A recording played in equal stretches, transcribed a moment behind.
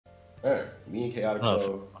All right, me and Chaotic Oh,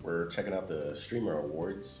 Flow, we're checking out the streamer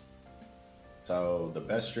awards. So the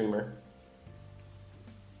best streamer,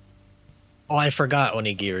 oh, I forgot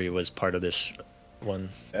Onigiri was part of this one.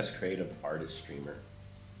 best creative artist streamer,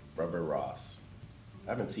 Rubber Ross.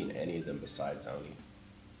 I haven't seen any of them besides Oni.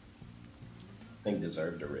 I think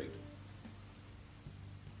deserved a rig.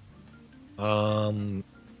 Um,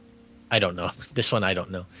 I don't know. This one I don't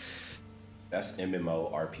know. Best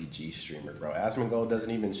MMO RPG streamer, bro. Asmongold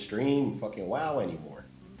doesn't even stream fucking WoW anymore.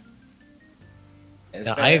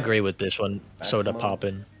 Yeah, I Esfand, agree with this one. Soda Maximum,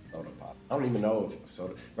 poppin'. Soda Pop. I don't even know if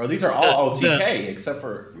Soda. Bro, these are The, all the OTK except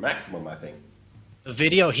for Maximum, I think. the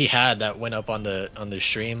video he had that went up on the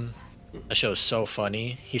stream, that show was so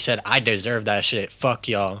funny. He said, "I deserve that shit. Fuck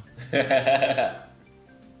y'all." Shout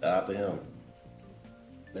out to him.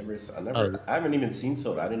 Oh, I haven't even seen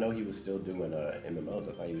Soda. I didn't know he was still doing MMOs.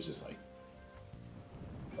 I thought he was just like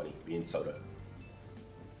funny being Soda.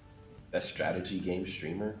 Best strategy game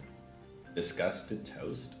streamer, Disgusted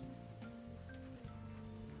Toast.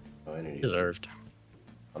 I don't know any of these people. deserved.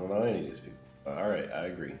 I don't know any of these people. But all right, I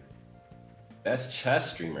agree. Best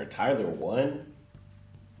chess streamer, Tyler One.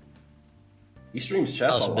 He streams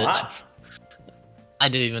That chess a was a bit. lot. I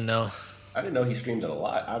didn't even know. I didn't know he streamed it a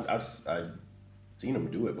lot. I've seen him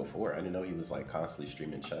do it before. I didn't know he was like constantly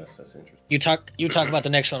streaming chess. That's interesting. You talk about the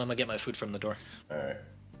next one. I'm gonna get my food from the door. All right.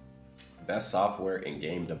 Best software and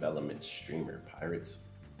game development streamer,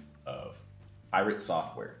 Pirate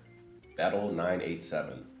Software, Battle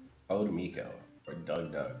 987, Code Miko, or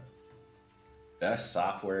Doug Doug. Best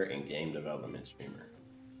software and game development streamer.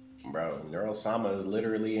 Bro, Neurosama is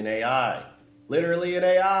literally an AI. Literally an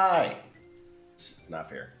AI. It's not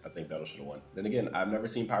fair. I think Battle should have won. Then again, I've never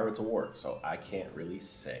seen Pirates of War, so I can't really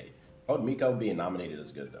say. Code Miko being nominated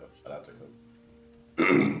is good though. Shout out to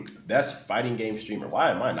Code. Best fighting game streamer. Why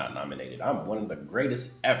am I not nominated? I'm one of the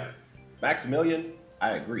greatest ever. Maximilian,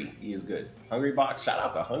 I agree. He is good. Hungry Box, shout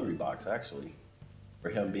out to Hungry Box actually, for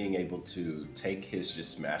him being able to take his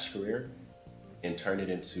just Smash career and turn it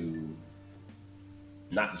into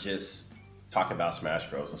not just talk about Smash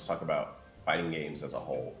Bros. Let's talk about fighting games as a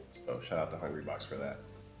whole. So shout out to Hungry Box for that.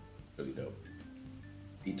 Really dope.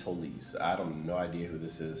 Vtolis. I don't no idea who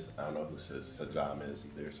this is. I don't know who Sajam is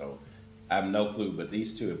either. So I have no clue. But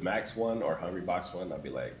these two, if Max won or Hungry Box won, I'd be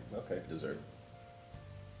like, okay, deserve.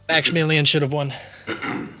 Maximilian should have won.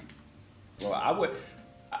 Well, I would.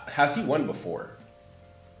 Has he won before?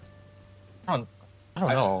 I don't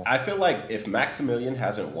know. I feel like if Maximilian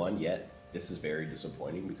hasn't won yet, this is very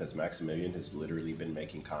disappointing because Maximilian has literally been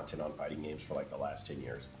making content on fighting games for like the last 10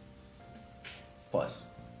 years.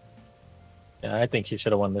 Plus, Yeah, I think he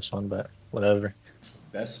should have won this one, but whatever.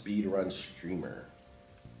 best speedrun streamer.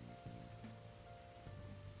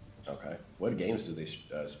 Okay. What games do they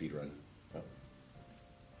speedrun? Oh.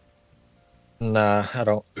 Nah, I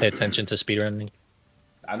don't pay attention to speedrunning.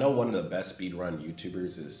 I know one of the best speedrun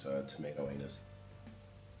YouTubers is Tomato Anus.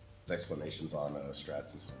 His explanations on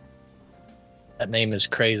strats and stuff. That name is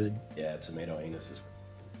crazy. Yeah, Tomato Anus is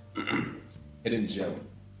hidden gem.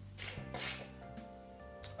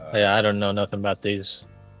 Yeah, I don't know nothing about these.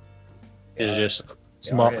 These Yeah, are just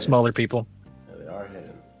they are hidden. smaller people. Yeah, they are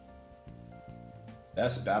hidden.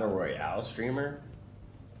 Best battle royale streamer.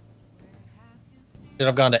 Should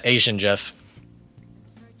have gone to Asian Jeff.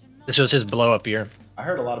 This was his blow up year. I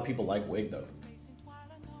heard a lot of people like Wig though.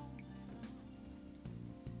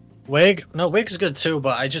 Wig, no, Wig's good too,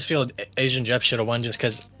 but I just feel Asian Jeff should have won just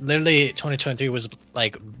because literally 2023 was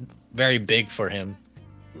like very big for him.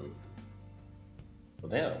 Well,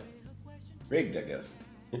 damn. Rigged, I guess.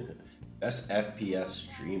 Best FPS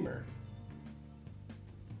streamer.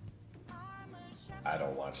 I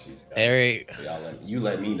don't watch these guys. Very. You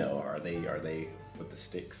let me know. Are they with the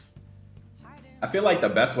sticks? I feel like the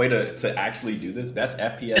best way to actually do this, best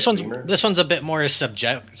FPS streamer. This one's a bit more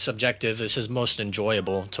subjective. This is most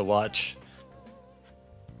enjoyable to watch.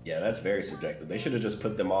 Yeah, that's very subjective. They should have just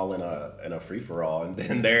put them all in a free for all, and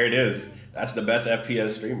then there it is. That's the best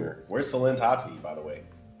FPS streamer. Where's Celine Tati, by the way?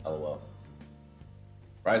 LOL.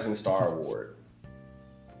 Rising Star Award.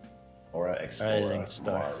 Aura Explorer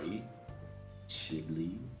Mari.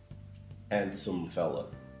 Chibli. Handsome fella.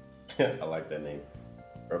 I like that name.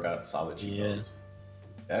 Bro got solid cheekbones.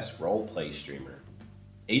 Yeah. Best roleplay streamer.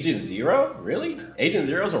 Agent Zero? Really? Agent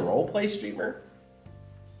Zero's a roleplay streamer?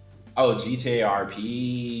 Oh, GTA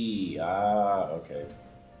RP. Ah, okay.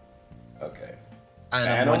 Okay.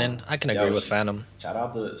 I'm winning. I can agree with Phantom. Shout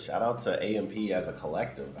out to AMP as a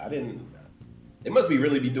collective. They must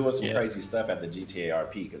really be doing some crazy stuff at the GTA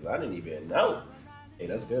RP because I didn't even know. Hey,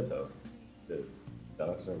 that's good though. Good. Shout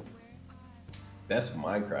out to them. Best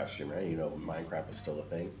Minecraft streamer. You know, Minecraft is still a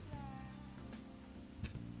thing.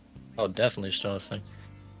 Oh, definitely still a thing.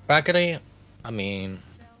 Brackety, I mean,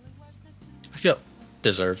 I feel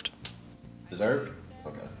deserved. Deserved?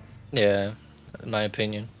 Okay. Yeah, in my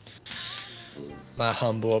opinion. Mm. My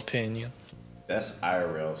humble opinion. Best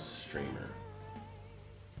IRL streamer.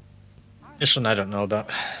 This one I don't know about.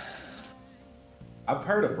 I've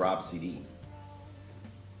heard of Rob CD.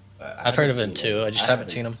 But I I've heard haven't of him seen too. any. I just haven't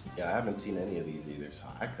seen him. Yeah, I haven't seen any of these either, so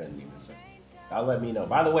I couldn't even say. Y'all let me know.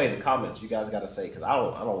 By the way, the comments you guys gotta say because I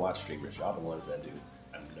don't watch streamers. Y'all the ones that do.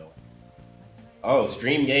 I know. Oh,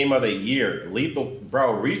 stream game of the year, lethal,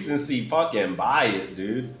 bro. Recency fucking bias,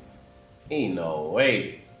 dude. Ain't no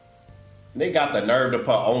way. They got the nerve to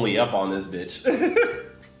put only up on this bitch.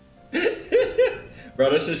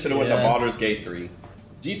 Bro, this shit should have went to Baldur's Gate 3.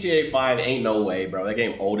 GTA 5 ain't no way, bro. That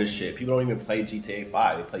game old as shit. People don't even play GTA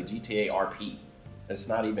 5. They play GTA RP. It's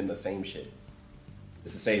not even the same shit.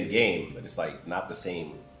 It's the same game, but it's like not the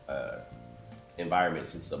same environment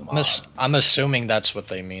since the mod. I'm assuming that's what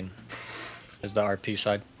they mean. Is the RP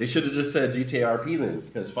side. They should have just said GTA RP then,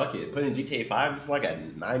 because fuck it. Putting GTA 5 is like a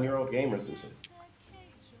 9-year-old game or some shit.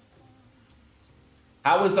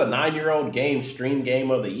 How is a 9-year-old game stream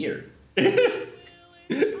game of the year?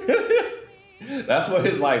 That's what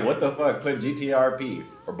it's like. What the fuck? Put GTA RP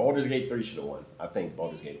or Baldur's Gate 3 should have won. I think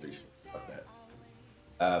Baldur's Gate 3 should have. Fuck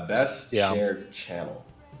that. Best shared channel.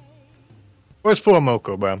 Where's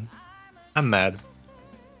Fuamoko, bro? I'm mad.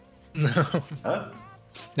 No. Huh?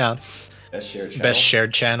 No. Best shared channel. Best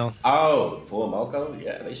shared channel. Oh, Fuamoko?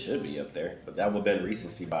 Yeah, they should be up there. But that would have been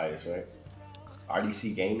recency bias, right?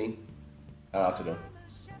 RDC Gaming. Shout out to them.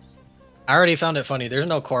 I already found it funny. There's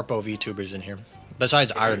no corpo VTubers in here.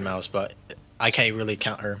 Besides Iron Mouse, but I can't really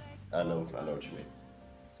count her. I know what you mean.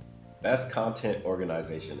 Best content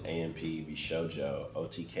organization, AMP, Bishojo,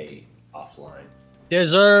 OTK, offline.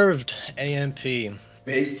 Deserved AMP.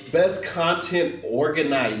 Best content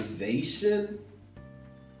organization?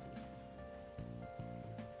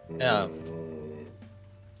 Yeah.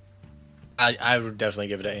 I would definitely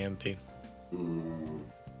give it an AMP.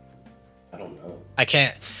 I don't know. I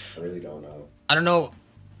can't. I really don't know. I don't know.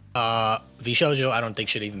 Vshoujo, I don't think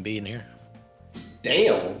should even be in here.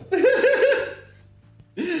 Damn.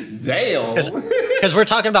 Damn. Because we're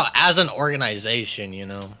talking about as an organization, you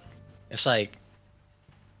know. It's like.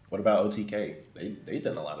 What about OTK? They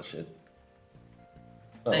done a lot of shit.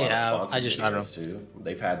 They have. I don't know. Too.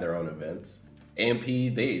 They've had their own events. AMP,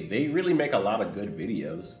 they really make a lot of good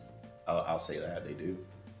videos. I'll say that they do.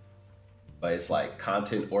 But it's like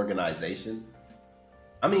content organization.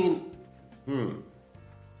 I mean,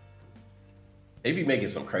 they be making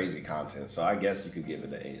some crazy content, so I guess you could give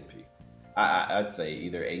it an AMP. I'd say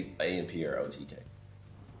either AMP or OTK.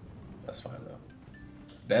 That's fine though.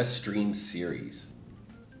 Best stream series.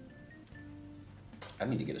 I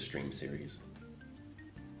need to get a stream series.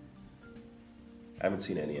 I haven't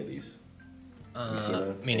seen any of these. You seen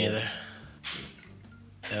them? Me neither.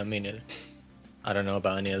 Yeah, me neither. I don't know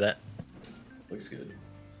about any of that. Looks good.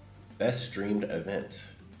 Best streamed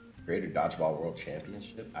event. Greater Dodgeball World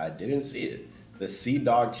Championship. I didn't see it. The Sea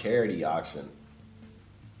Dog Charity Auction.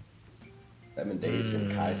 7 days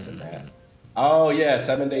in Kai Sinat. Oh yeah,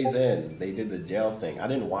 7 days in. They did the jail thing. I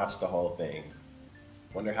didn't watch the whole thing.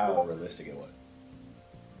 Wonder how realistic it was.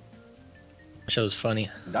 Show's funny.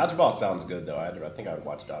 Dodgeball sounds good though. I think I would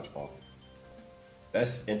watch Dodgeball.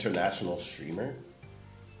 Best international streamer.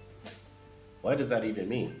 What does that even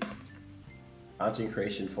mean? Content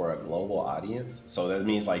creation for a global audience. So that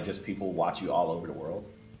means like just people watch you all over the world.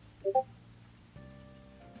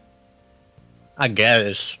 I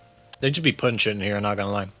guess they just be putting shit in here. I'm not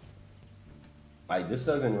gonna lie. Like this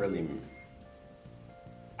doesn't really.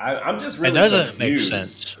 I'm just really it doesn't confused make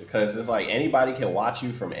sense because it's like anybody can watch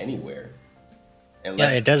you from anywhere.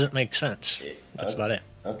 Yeah, it doesn't make sense. That's about it.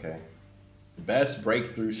 Okay. Best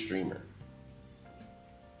breakthrough streamer.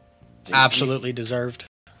 Jinxie? Absolutely deserved.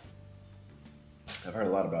 I've heard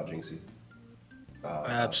a lot about Jinxie.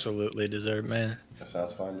 Absolutely deserved, man. That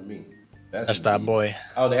sounds fine to me. That's that boy.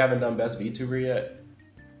 Oh, they haven't done Best VTuber yet?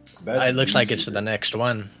 Best it looks VTuber. like it's the next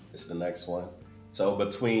one. It's the next one. So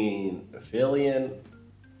between Aphelion,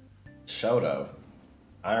 Shoto,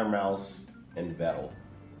 Iron Mouse, and Vettel,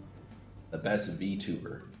 the best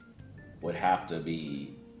VTuber would have to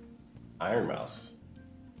be Iron Mouse.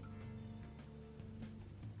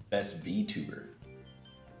 Best VTuber.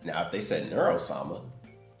 Now, if they said Neurosama,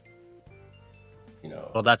 you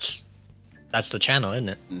know. Well, that's the channel, isn't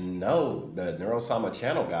it? No, the Neurosama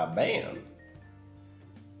channel got banned.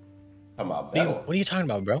 Talking about Vettel. What are you talking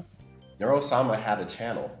about, bro? Neurosama had a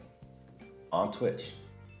channel on Twitch.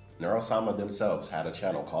 Neurosama themselves had a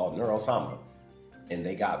channel called Neurosama, and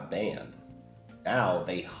they got banned Now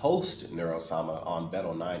they host Neurosama on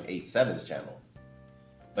Vettel987's channel.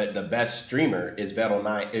 But the best streamer is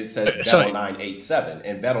Vettel9. It says Vettel987,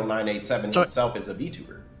 and Vettel987 himself is a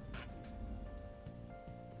VTuber.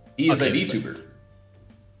 He is a VTuber.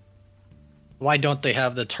 Why don't they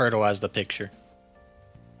have the turtle as the picture?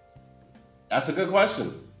 That's a good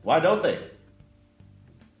question. Why don't they?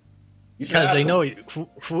 Because they know who.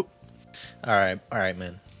 All right,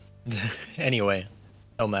 man. Anyway,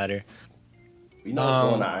 no matter. We know it's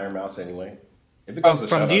going to Iron Mouse anyway. If it goes to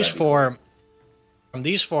from these four, from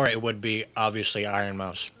these four, it would be obviously Iron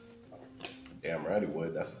Mouse. Damn right it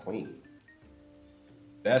would. That's the queen.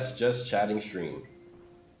 Best just chatting stream.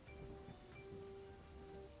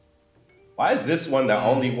 Why is this one the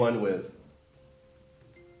only one with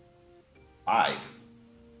 5?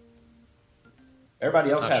 Everybody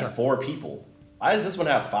else had 4 people. Why does this one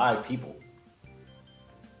have 5 people?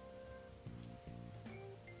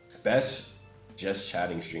 Best just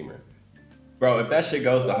chatting streamer. Bro, if that shit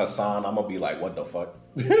goes to Hassan, I'm gonna be like, what the fuck?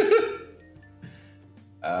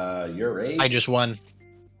 Your age? I just won.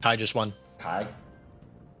 Kai just won. Kai?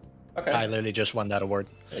 Okay. Kai literally just won that award.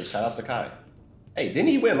 Hey, shout out to Kai. Hey, didn't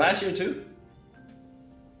he win last year too?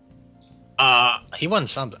 He won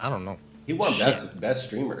something. I don't know. He won best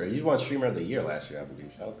streamer. He won streamer of the year last year, I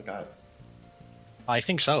believe. Shout out to Kai. I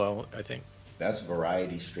think so. I think. Best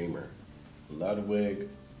variety streamer. Ludwig,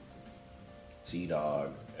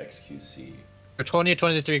 T-Dog, XQC. For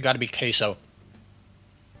 2023, got to be Queso.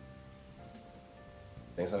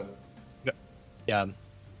 Think so? Yeah.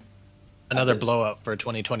 Another blow up for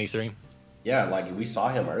 2023. Yeah, like we saw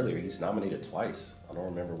him earlier. He's nominated twice. I don't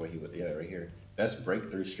remember what he was. Yeah, right here. Best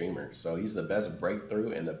breakthrough streamer. So he's the best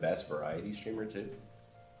breakthrough and the best variety streamer too.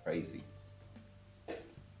 Crazy.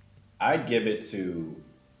 I'd give it to,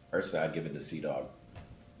 personally, I'd give it to C-Dog.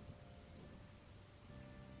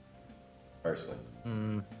 Personally.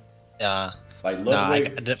 Yeah. Like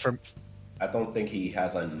Ludwig, I don't think he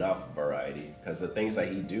has enough variety because the things that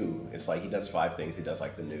he do, it's like he does 5 things. He does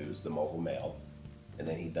like the news, the mobile mail, and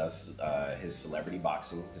then he does his celebrity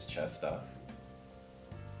boxing, his chess stuff.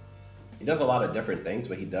 He does a lot of different things,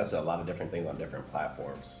 but he does a lot of different things on different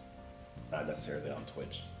platforms, not necessarily on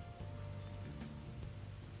Twitch.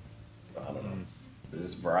 I don't know. This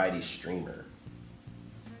is variety streamer.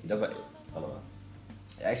 He does like, I don't know.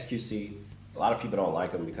 XQC, a lot of people don't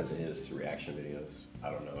like him because of his reaction videos.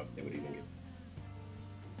 I don't know if they would even get.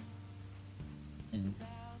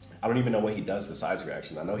 I don't even know what he does besides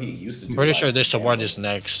reaction. I know he used to do. I'm pretty sure this award is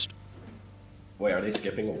next. Wait, are they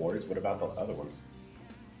skipping awards? What about the other ones?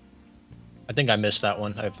 I think I missed that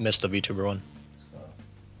one. I've missed the VTuber one.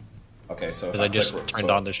 Okay, so because I just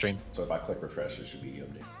turned on the stream. So if I click refresh, it should be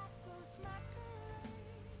updated.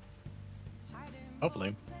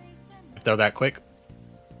 Hopefully, if they're that quick.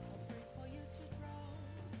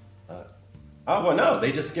 Oh well, no,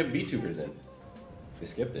 they just skipped VTuber then. They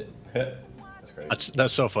skipped it. That's crazy.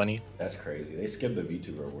 That's so funny. That's crazy. They skipped the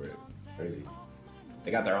VTuber award. Crazy.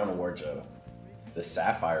 They got their own award show. The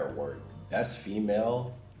Sapphire Award, best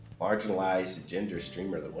female marginalized gender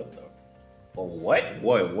streamer. What the? Well, what?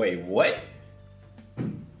 Wait, what?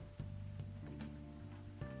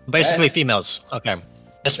 Basically, females. Okay,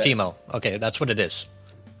 best female. Okay, that's what it is.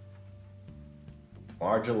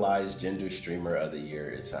 Marginalized gender streamer of the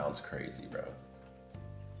year. It sounds crazy, bro.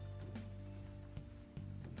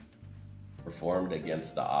 Performed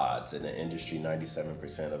against the odds. In the industry,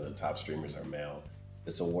 97% of the top streamers are male.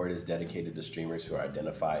 This award is dedicated to streamers who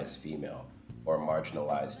identify as female or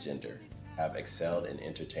marginalized gender, have excelled in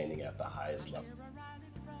entertaining at the highest level.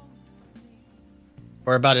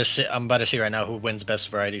 I'm about to see right now who wins best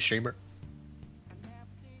variety streamer.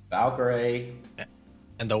 Valkyrie.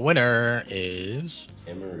 And the winner is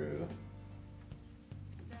Emeru.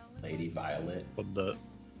 Lady Violet. The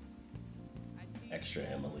Extra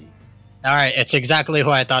Emily. All right, it's exactly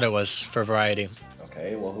who I thought it was for variety.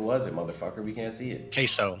 Okay, well, who was it, motherfucker? We can't see it.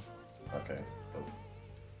 Queso. Okay.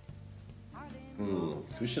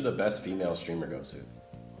 Who should the best female streamer go to?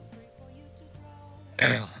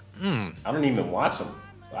 I don't even watch them,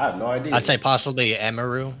 so I have no idea. I'd say possibly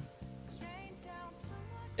Emeru.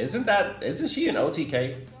 Isn't she an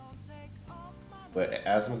OTK? But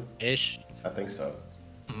Asmon? Ish. I think so.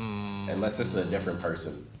 Unless this is a different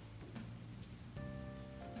person.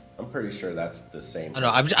 I'm pretty sure that's the same. I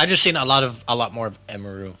don't know. I've just seen a lot more of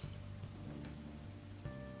Emeru.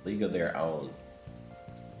 League of Their Own.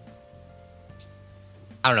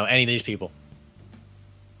 I don't know any of these people.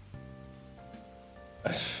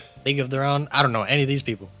 League of Their Own. I don't know any of these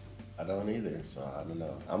people. I don't either, so I don't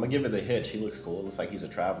know. I'm gonna give it the Hitch. He looks cool. Looks like he's a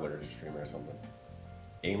traveler streamer or something.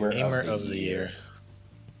 Gamer of the year.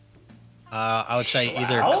 I would say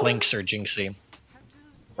either Shroud? Clinks or Jinxie.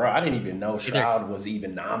 Bro, I didn't even know Shroud was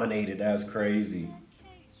even nominated. That's crazy.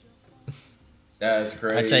 That's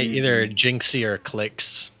crazy. I'd say either Jinxie or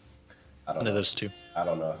Clicks. I don't One know. of those two. I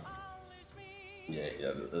don't know. Yeah.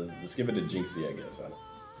 Let's give it to Jinxie, I guess.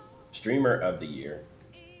 Streamer of the year.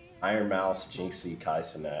 Iron Mouse, Jinxie,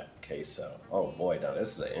 KhunShawn, Queso. Oh boy, now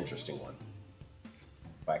this is an interesting one.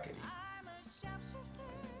 Wackety.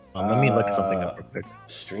 Let me look something up real quick.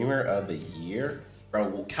 Streamer of the year?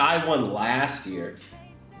 Bro, Kai won last year.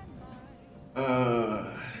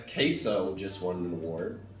 Queso just won an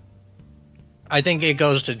award. I think it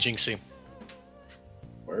goes to Jinxie.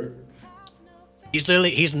 Word?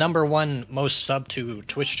 He's number one most sub to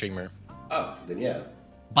Twitch streamer. Oh, then yeah.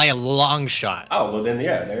 By a long shot. Oh, well then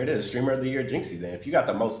yeah, there it is. Streamer of the year, Jinxie then. If you got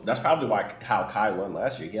the most, that's probably how Kai won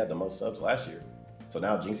last year. He had the most subs last year. So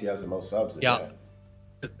now Jinxie has the most subs. Yeah.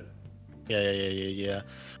 Yeah.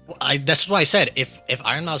 Well, that's why I said if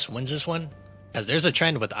Iron Mouse wins this one, because there's a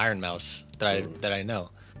trend with Iron Mouse that I know,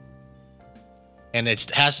 and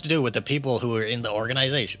it has to do with the people who are in the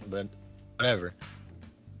organization. But whatever.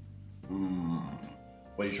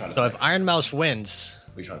 What are you trying to say? So if Iron Mouse wins,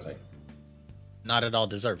 what are you trying to say? not at all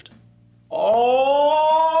deserved. Oh!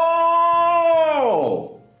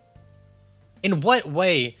 In what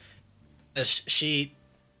way does she?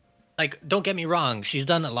 Like, don't get me wrong, she's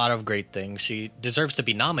done a lot of great things. She deserves to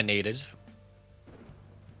be nominated.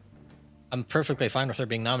 I'm perfectly fine with her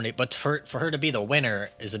being nominated, but for her to be the winner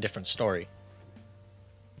is a different story.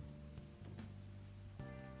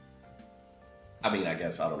 I mean, I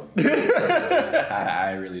guess I don't know.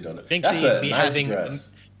 I really don't know. That's a nice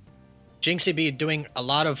dress. Jinxie be doing a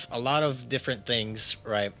lot of different things,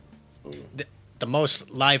 right? The most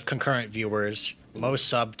live concurrent viewers, most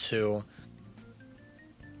sub to.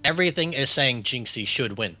 Everything is saying Jinxie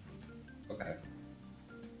should win. Okay.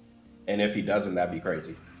 And if he doesn't, that'd be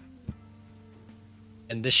crazy.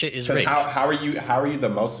 And this shit is rigged. Because how are you the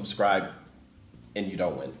most subscribed and you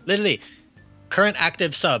don't win? Literally, current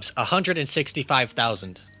active subs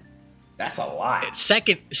 165,000. That's a lot.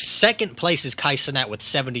 Second place is KhunShawn with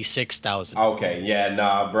 76,000. Okay, yeah,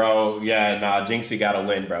 nah, bro. Yeah, nah, Jinxie gotta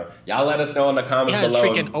win, bro. Y'all let us know in the comments below.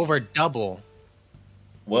 It's freaking over double.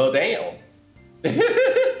 Well, damn.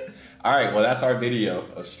 All right, well, that's our video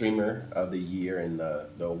of Streamer of the Year and the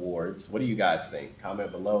awards. What do you guys think?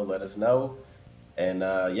 Comment below, let us know. And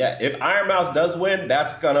yeah, if Iron Mouse does win,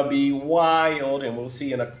 that's gonna be wild, and we'll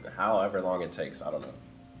see in however long it takes. I don't know.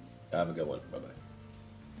 Have a good one. Bye-bye.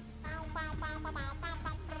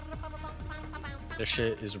 This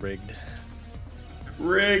shit is rigged.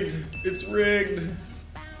 Rigged. It's rigged.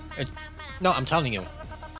 No, I'm telling you.